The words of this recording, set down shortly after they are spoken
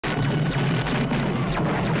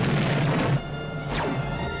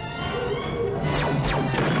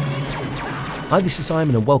Hi, this is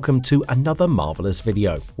Simon and welcome to another marvelous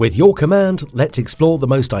video. With your command, let's explore the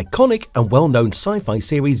most iconic and well-known sci-fi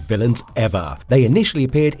series villains ever. They initially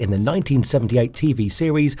appeared in the 1978 TV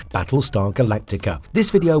series Battlestar Galactica.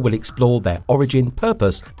 This video will explore their origin,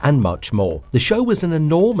 purpose, and much more. The show was an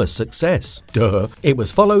enormous success. Duh. It was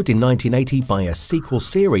followed in 1980 by a sequel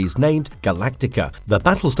series named Galactica. The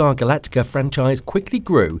Battlestar Galactica franchise quickly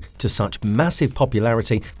grew to such massive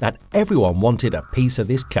popularity that everyone wanted a piece of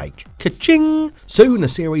this cake. Ka-ching! Soon a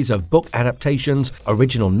series of book adaptations,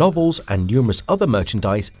 original novels, and numerous other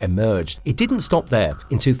merchandise emerged. It didn't stop there.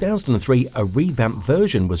 In 2003, a revamped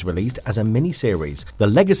version was released as a miniseries. The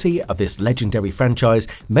legacy of this legendary franchise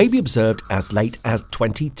may be observed as late as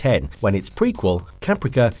 2010, when its prequel,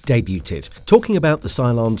 Caprica, debuted. Talking about the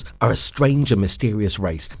Cylons are a strange and mysterious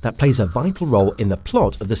race that plays a vital role in the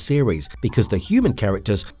plot of the series because the human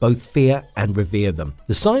characters both fear and revere them.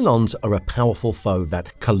 The Cylons are a powerful foe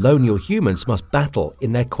that colonial humans must battle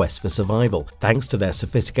in their quest for survival, thanks to their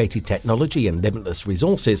sophisticated technology and limitless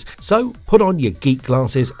resources. So put on your geek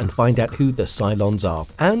glasses and find out who the Cylons are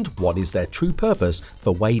and what is their true purpose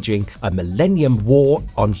for waging a millennium war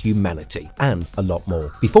on humanity, and a lot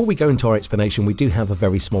more. Before we go into our explanation, we do have a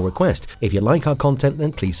very small request. If you like our content,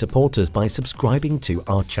 then please support us by subscribing to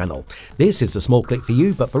our channel. This is a small click for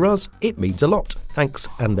you, but for us it means a lot. Thanks,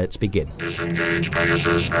 and let's begin. Disengage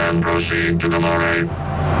Pegasus and proceed to the Moray.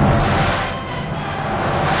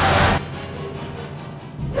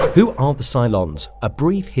 Who are the Cylons? A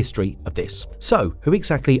brief history of this. So, who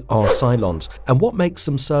exactly are Cylons, and what makes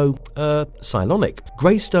them so, Cylonic?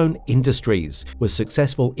 Greystone Industries was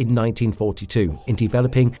successful in 1942 in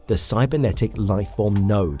developing the cybernetic lifeform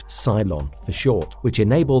node, Cylon for short, which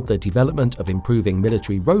enabled the development of improving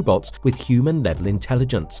military robots with human-level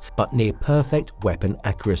intelligence, but near-perfect weapon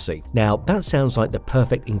accuracy. Now, that sounds like the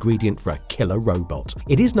perfect ingredient for a killer robot.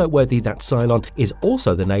 It is noteworthy that Cylon is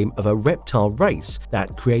also the name of a reptile race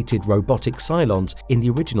that created robotic Cylons in the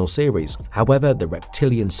original series. However, the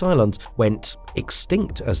reptilian Cylons went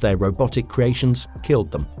extinct as their robotic creations killed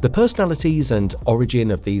them. The personalities and origin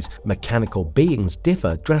of these mechanical beings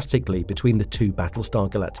differ drastically between the two Battlestar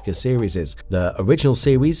Galactica series. The original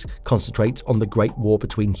series concentrates on the Great War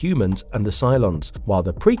between humans and the Cylons, while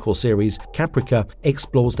the prequel series, Caprica,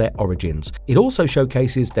 explores their origins. It also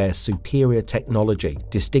showcases their superior technology,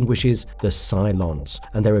 distinguishes the Cylons,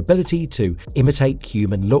 and their ability to imitate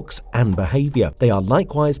human looks and behavior. They are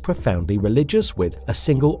likewise profoundly religious with a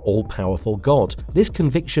single all-powerful god. This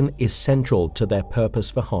conviction is central to their purpose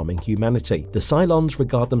for harming humanity. The Cylons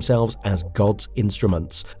regard themselves as God's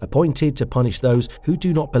instruments, appointed to punish those who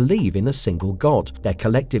do not believe in a single god. Their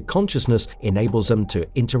collective consciousness enables them to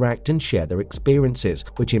interact and share their experiences,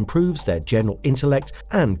 which improves their general intellect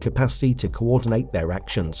and capacity to coordinate their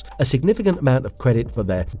actions. A significant amount of credit for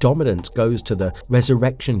their dominance goes to the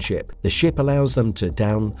Resurrection ship. The ship allows them to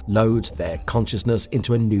download their consciousness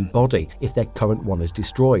into a new body if their current one is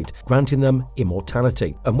destroyed, granting them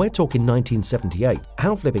immortality. And we're talking 1978.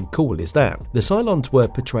 How flipping cool is that? The Cylons were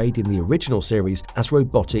portrayed in the original series as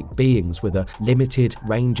robotic beings with a limited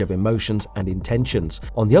range of emotions and intentions.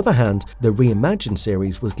 On the other hand, the reimagined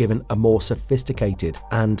series was given a more sophisticated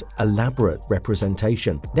and elaborate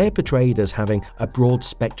representation. They're portrayed as having a broad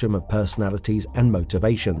spectrum of personalities and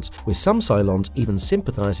motivations, with some Cylons even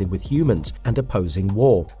sympathizing with humans and opposing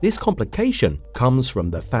war. This complication comes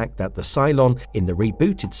from the fact that the Cylon in the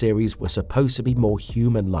rebooted series were supposed to be more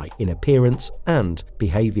human-like in appearance and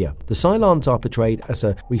behavior. The Cylons are portrayed as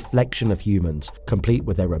a reflection of humans, complete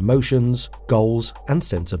with their emotions, goals, and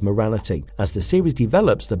sense of morality. As the series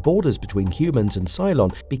develops, the borders between humans and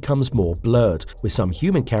Cylon becomes more blurred, with some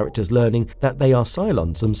human characters learning that they are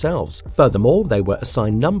Cylons themselves. Furthermore, they were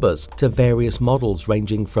assigned numbers to various models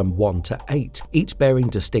ranging from 1 to 8, each bearing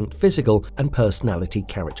distinct physical and personality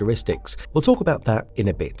characteristics. We'll talk about that in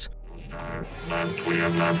a bit. We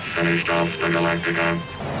have not finished off the Galactica.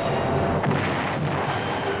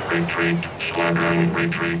 Retreat, squadron,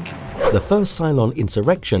 retreat. The first Cylon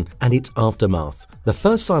insurrection and its aftermath. The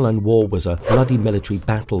first Cylon War was a bloody military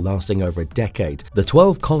battle lasting over a decade. The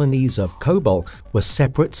 12 colonies of Kobol were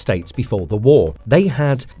separate states before the war. They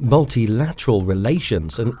had multilateral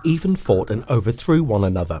relations and even fought and overthrew one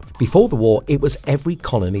another. Before the war, it was every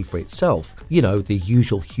colony for itself. You know, the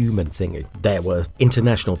usual human thing. There were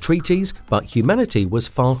international treaties, but humanity was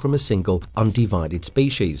far from a single undivided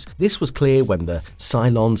species. This was clear when the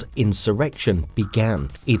Cylons insurrection began,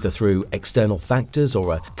 either through through external factors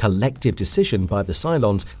or a collective decision by the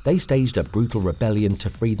Cylons, they staged a brutal rebellion to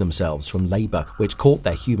free themselves from labor, which caught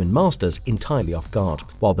their human masters entirely off guard.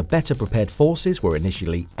 While the better prepared forces were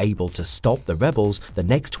initially able to stop the rebels, the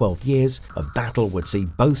next 12 years of battle would see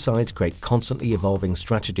both sides create constantly evolving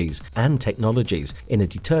strategies and technologies in a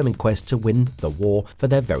determined quest to win the war for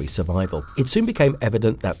their very survival. It soon became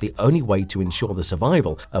evident that the only way to ensure the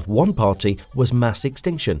survival of one party was mass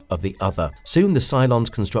extinction of the other. Soon the Cylons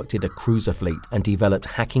constructed a cruiser fleet and developed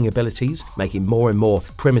hacking abilities, making more and more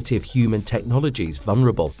primitive human technologies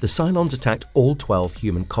vulnerable. The Cylons attacked all 12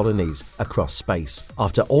 human colonies across space.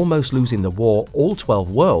 After almost losing the war, all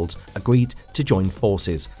 12 worlds agreed to join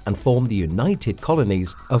forces and form the United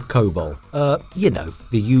Colonies of Kobol.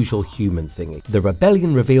 The usual human thingy. The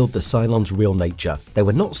rebellion revealed the Cylons' real nature. They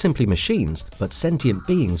were not simply machines, but sentient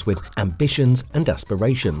beings with ambitions and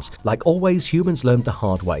aspirations. Like always, humans learned the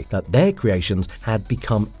hard way that their creations had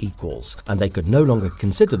become equals, and they could no longer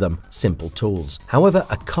consider them simple tools. However,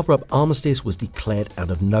 a cover-up armistice was declared out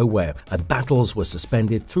of nowhere, and battles were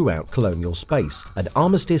suspended throughout colonial space. An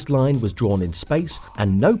armistice line was drawn in space,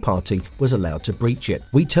 and no party was allowed to breach it.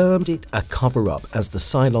 We termed it a cover-up, as the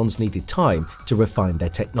Cylons needed time to refine their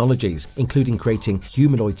technologies, including creating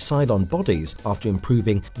humanoid Cylon bodies after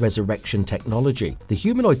improving resurrection technology. The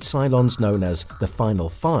humanoid Cylons, known as the Final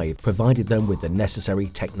Five, provided them with the necessary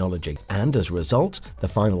technology, and as a result, the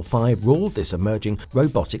Final Five ruled this emerging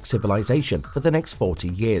robotic civilization for the next 40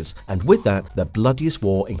 years, and with that, the bloodiest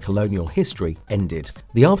war in colonial history ended.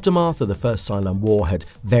 The aftermath of the First Cylon War had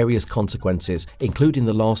various consequences, including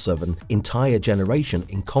the loss of an entire generation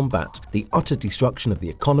in combat, the utter destruction of the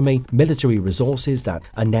economy, military resources that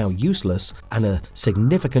are now useless, and a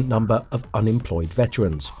significant number of unemployed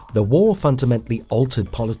veterans. The war fundamentally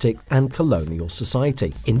altered politics and colonial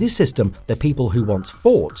society. In this system, the people who once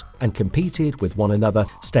fought and competed with one another,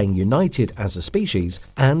 staying united as a species,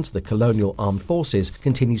 and the colonial armed forces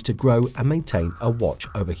continues to grow and maintain a watch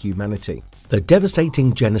over humanity. The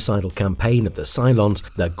devastating genocidal campaign of the Cylons,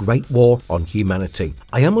 the Great War on Humanity.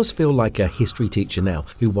 I almost feel like a history teacher now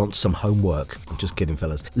who wants some homework. I'm just kidding,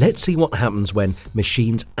 fellas. Let's see what happens when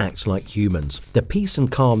machines act like humans. The peace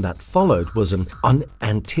and calm that followed was an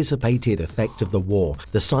unanticipated effect of the war.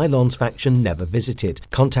 The Cylons faction never visited,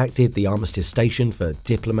 contacted the armistice station for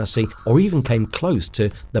diplomacy, or even came close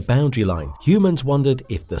to the boundary line. Humans wondered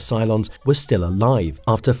if the Cylons were still alive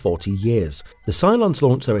after 40 years. The Cylons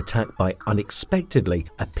launched their attack by unexpectedly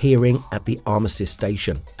appearing at the armistice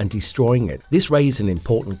station and destroying it. This raised an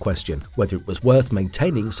important question, whether it was worth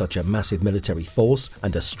maintaining such a massive military force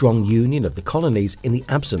and a strong union of the colonies in the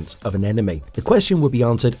absence of an enemy. The question would be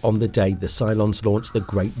answered on the day the Cylons launched the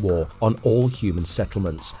Great War on all human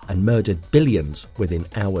settlements and murdered billions within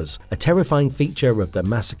hours. A terrifying feature of the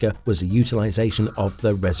massacre was the utilization of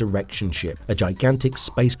the Resurrection Ship, a gigantic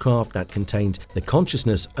spacecraft that contained the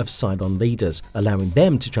consciousness of Cylon leaders, allowing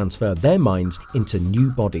them to transfer their minds into new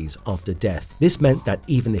bodies after death. This meant that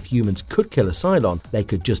even if humans could kill a Cylon, they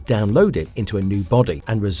could just download it into a new body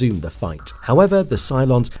and resume the fight. However, the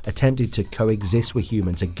Cylons attempted to coexist with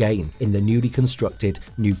humans again in the newly constructed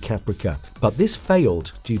New Caprica, but this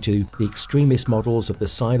failed due to the extremist models of the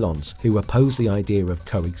Cylons, who opposed the idea of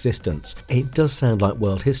coexistence. It does sound like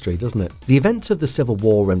world history, doesn't it? The events of the Civil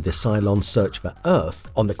War and the Cylons' search for Earth,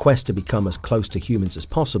 on the quest to become as close to humans as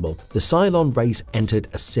possible, the Cylon race entered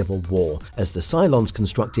a civil war as the Cylons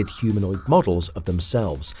constructed humanoid models of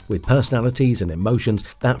themselves, with personalities and emotions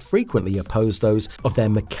that frequently opposed those of their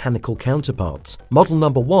mechanical counterparts. Model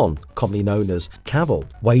number 1, commonly known as Cavil,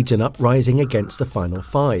 waged an uprising against the Final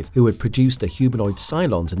Five, who had produced the humanoid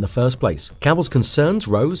Cylons in the first place. Cavil's concerns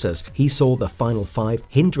rose as he saw the Final Five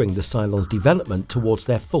hindering the Cylons' development towards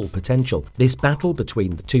their full potential. This battle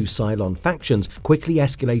between the two Cylon factions quickly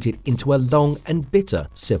escalated into a long and bitter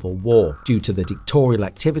civil war. Due to the dictatorial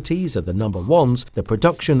activities of the number 1s, the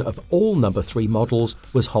production of all number 3 models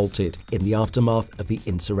was halted in the aftermath of the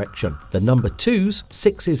insurrection. The number 2s,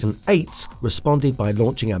 6s and 8s responded by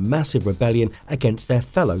launching a massive rebellion against their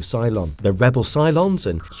fellow Cylon. The rebel Cylons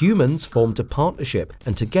and humans formed a partnership,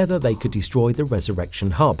 and together they could destroy the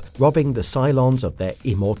Resurrection Hub, robbing the Cylons of their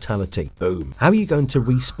immortality. Boom. How are you going to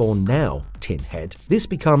respawn now, Tinhead? This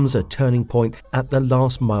becomes a turning point at the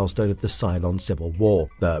last milestone of the Cylon Civil War.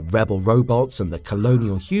 The rebel robots and the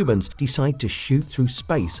colonial humans decide to shoot through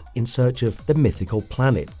space in search of the mythical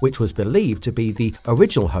planet, which was believed to be the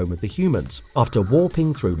original home of the humans. After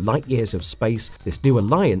warping through light years of space, this new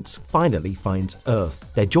alliance finally finds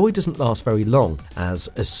Earth. Their joy doesn't last very long, as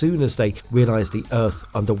soon as they realize the Earth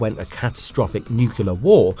underwent a catastrophic nuclear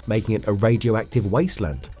war, making it a radioactive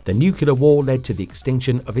wasteland. The nuclear war led to the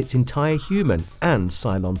extinction of its entire human and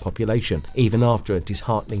Cylon population. Even after a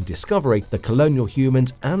disheartening discovery, the colonial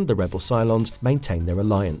humans and the rebel Cylons maintained their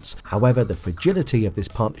alliance. However, the fragility of this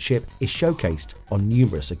partnership is showcased on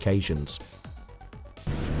numerous occasions.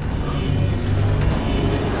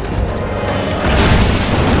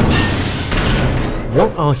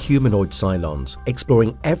 What are humanoid Cylons?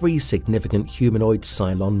 Exploring every significant humanoid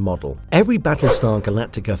Cylon model. Every Battlestar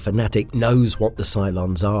Galactica fanatic knows what the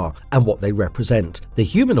Cylons are and what they represent. The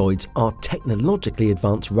humanoids are technologically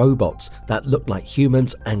advanced robots that look like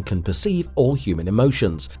humans and can perceive all human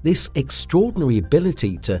emotions. This extraordinary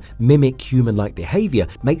ability to mimic human-like behavior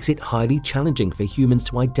makes it highly challenging for humans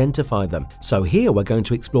to identify them. So here we're going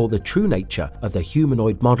to explore the true nature of the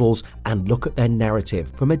humanoid models and look at their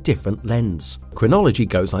narrative from a different lens. Chronology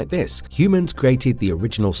goes like this. Humans created the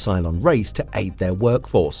original Cylon race to aid their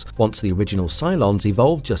workforce. Once the original Cylons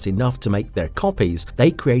evolved just enough to make their copies,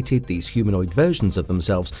 they created these humanoid versions of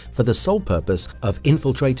themselves for the sole purpose of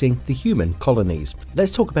infiltrating the human colonies.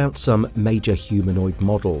 Let's talk about some major humanoid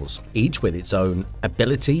models, each with its own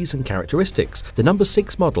abilities and characteristics. The number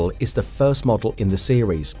 6 model is the first model in the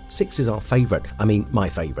series. 6 is our favorite, my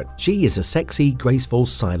favorite. She is a sexy, graceful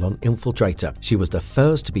Cylon infiltrator. She was the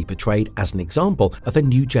first to be portrayed as an example of a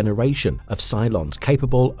new generation of Cylons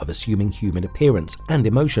capable of assuming human appearance and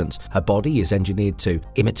emotions. Her body is engineered to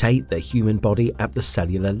imitate the human body at the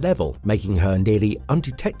cellular level, making her nearly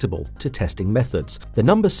undetectable to testing methods. The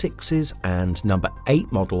number 6s and number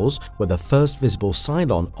 8 models were the first visible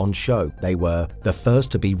Cylon on show. They were the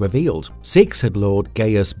first to be revealed. 6 had lured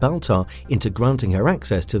Gaius Baltar into granting her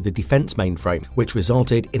access to the defense mainframe, which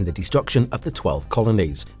resulted in the destruction of the 12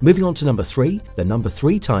 colonies. Moving on to number 3, the number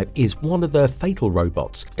 3 type is one of the fatal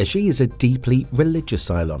robots, as she is a deeply religious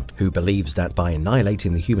Cylon who believes that by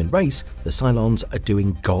annihilating the human race, the Cylons are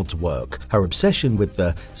doing God's work. Her obsession with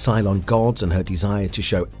the Cylon gods and her desire to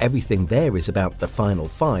show everything there is about the final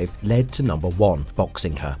 5 led to number 1,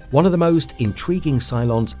 boxing her. One of the most intriguing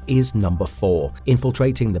Cylons is number 4,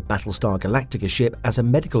 infiltrating the Battlestar Galactica ship as a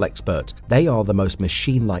medical expert. They are the most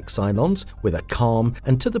machine-like Cylons with a calm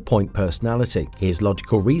and to-the-point personality. His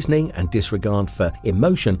logical reasoning and disregard for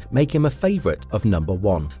emotion make him a favorite of number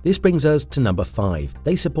 1. This brings us to number 5.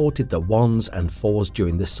 They supported the 1s and 4s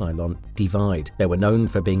during the Cylon divide. They were known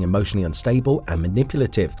for being emotionally unstable and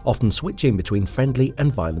manipulative, often switching between friendly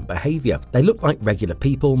and violent behavior. They looked like regular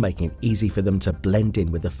people, making it easy for them to blend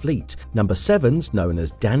in with the fleet. Number 7s, known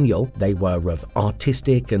as Daniel, they were of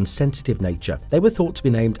artistic and sensitive nature. They were thought to be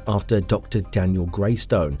named after Dr. Daniel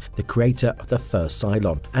Greystone, the creator of the first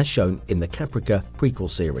Cylon, as shown in the Caprica prequel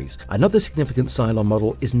series. Another significant Cylon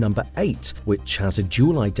model is number 8, which has a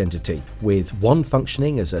dual identity, with one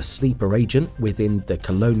functioning as a sleeper agent within the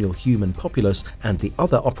colonial human populace and the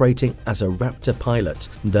other operating as a Raptor pilot.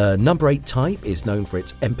 The number 8 type is known for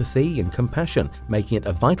its empathy and compassion, making it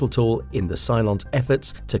a vital tool in the Cylons'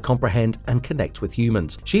 efforts to comprehend and connect with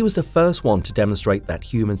humans. She was the first one to demonstrate that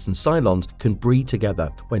humans and Cylons can breed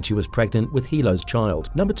together when she was pregnant with Helo's child.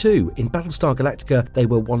 Number 2, in Battlestar Galactica, they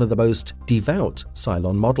were one of the most devout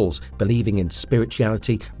Cylon models, believing in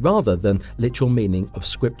spirituality rather than literal meaning of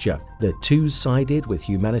scripture. The 2s sided with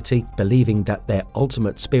humanity, believing that their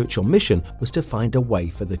ultimate spiritual mission was to find a way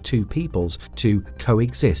for the two peoples to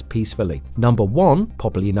coexist peacefully. Number 1,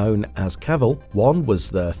 popularly known as Cavil, 1 was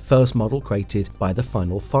the first model created by the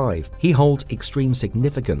final 5. He holds extreme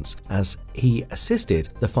significance as he assisted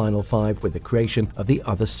the final 5 with the creation of the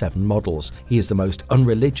other 7 models. He is the most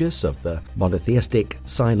unreligious of the monotheistic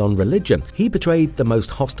Cylon religion. He portrayed the most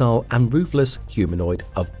hostile and ruthless humanoid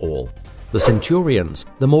of all. The Centurions,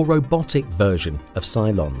 the more robotic version of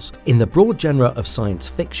Cylons. In the broad genre of science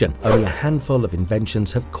fiction, only a handful of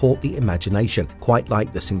inventions have caught the imagination, quite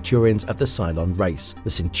like the Centurions of the Cylon race. The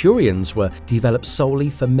Centurions were developed solely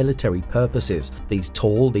for military purposes. These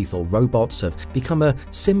tall, lethal robots have become a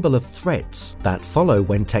symbol of threats that follow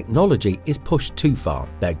when technology is pushed too far.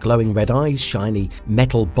 Their glowing red eyes, shiny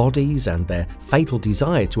metal bodies, and their fatal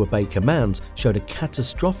desire to obey commands showed a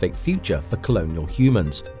catastrophic future for colonial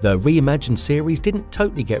humans. The reimagined series didn't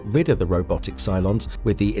totally get rid of the robotic Cylons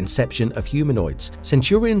with the inception of humanoids.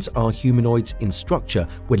 Centurions are humanoids in structure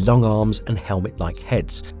with long arms and helmet-like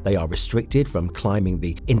heads. They are restricted from climbing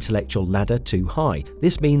the intellectual ladder too high.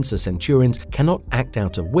 This means the Centurions cannot act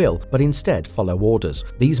out of will, but instead follow orders.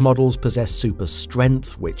 These models possess super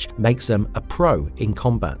strength, which makes them a pro in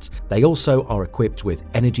combat. They also are equipped with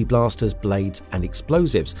energy blasters, blades, and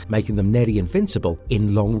explosives, making them nearly invincible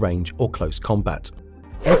in long range or close combat.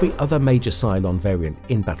 every other major Cylon variant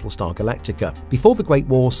in Battlestar Galactica. Before the Great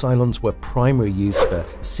War, Cylons were primarily used for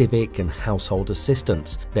civic and household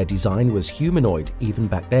assistance. Their design was humanoid even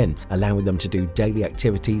back then, allowing them to do daily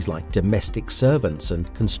activities like domestic servants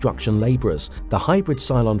and construction laborers. The hybrid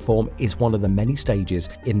Cylon form is one of the many stages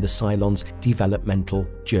in the Cylon's developmental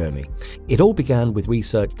journey. It all began with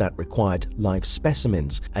research that required live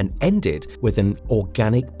specimens and ended with an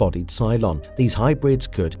organic-bodied Cylon. These hybrids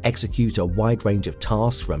could execute a wide range of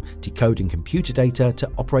tasks, from decoding computer data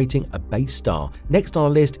to operating a base star. Next on our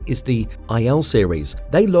list is the IL series.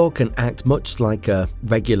 They look and act much like a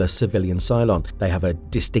regular civilian Cylon. They have a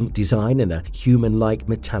distinct design and a human-like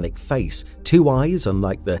metallic face, 2 eyes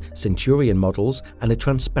unlike the Centurion models, and a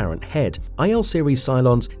transparent head. IL series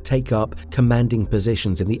Cylons take up commanding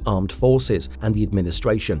positions in the armed forces and the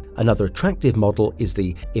administration. Another attractive model is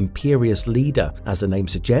the Imperious Leader. As the name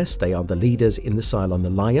suggests, they are the leaders in the Cylon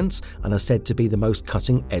Alliance and are said to be the most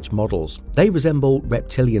cutting-edge models. They resemble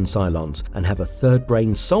reptilian Cylons and have a third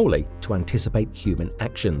brain solely to anticipate human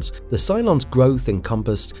actions. The Cylons' growth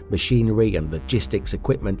encompassed machinery and logistics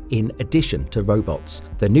equipment in addition to robots.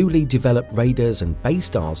 The newly developed raiders and base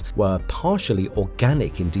stars were partially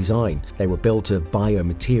organic in design. They were built of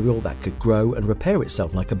biomaterial that could grow and repair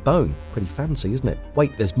itself like a bone. Pretty fancy, isn't it?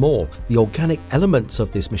 Wait, there's more. The organic elements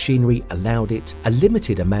of this machinery allowed it a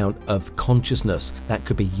limited amount of consciousness that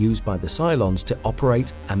could be used by the Cylons to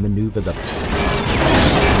operate and maneuver them.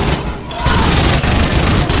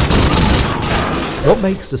 What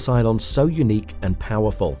makes the Cylons so unique and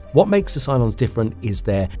powerful? What makes the Cylons different is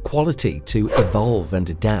their quality to evolve and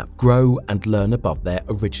adapt, grow and learn above their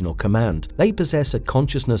original command. They possess a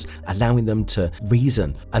consciousness allowing them to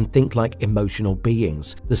reason and think like emotional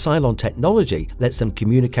beings. The Cylon technology lets them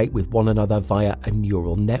communicate with one another via a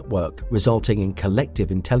neural network, resulting in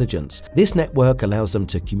collective intelligence. This network allows them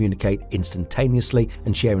to communicate instantaneously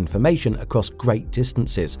and share information across great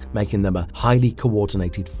distances, making them a highly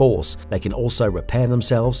coordinated force. They can also repair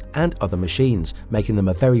themselves and other machines, making them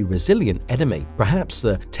a very resilient enemy. Perhaps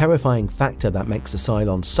the terrifying factor that makes the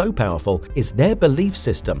Cylons so powerful is their belief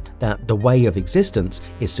system that the way of existence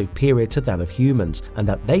is superior to that of humans and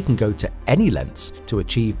that they can go to any lengths to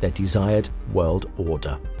achieve their desired world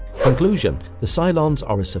order. Conclusion: the Cylons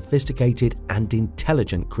are a sophisticated and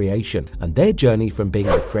intelligent creation, and their journey from being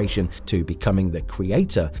the creation to becoming the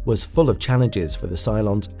creator was full of challenges for the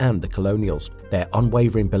Cylons and the Colonials. Their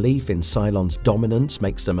unwavering belief in Cylons' dominance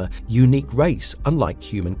makes them a unique race, unlike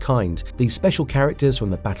humankind. These special characters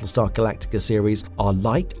from the Battlestar Galactica series are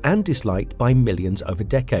liked and disliked by millions over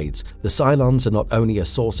decades. The Cylons are not only a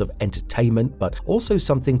source of entertainment, but also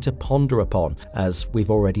something to ponder upon, as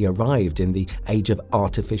we've already arrived in the age of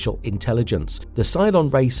artificial intelligence. The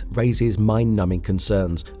Cylon race raises mind-numbing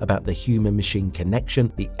concerns about the human-machine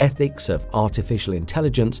connection, the ethics of artificial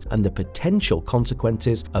intelligence, and the potential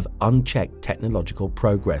consequences of unchecked technological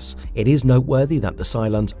progress. It is noteworthy that the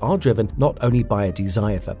Cylons are driven not only by a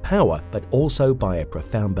desire for power, but also by a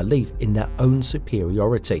profound belief in their own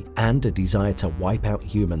superiority and a desire to wipe out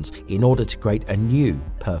humans in order to create a new,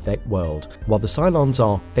 perfect world. While the Cylons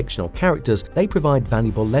are fictional characters, they provide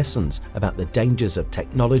valuable lessons about the dangers of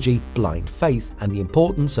technology, blind faith, and the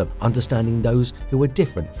importance of understanding those who are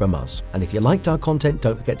different from us. And if you liked our content,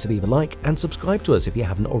 don't forget to leave a like and subscribe to us if you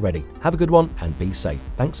haven't already. Have a good one and be safe.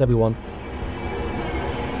 Thanks everyone.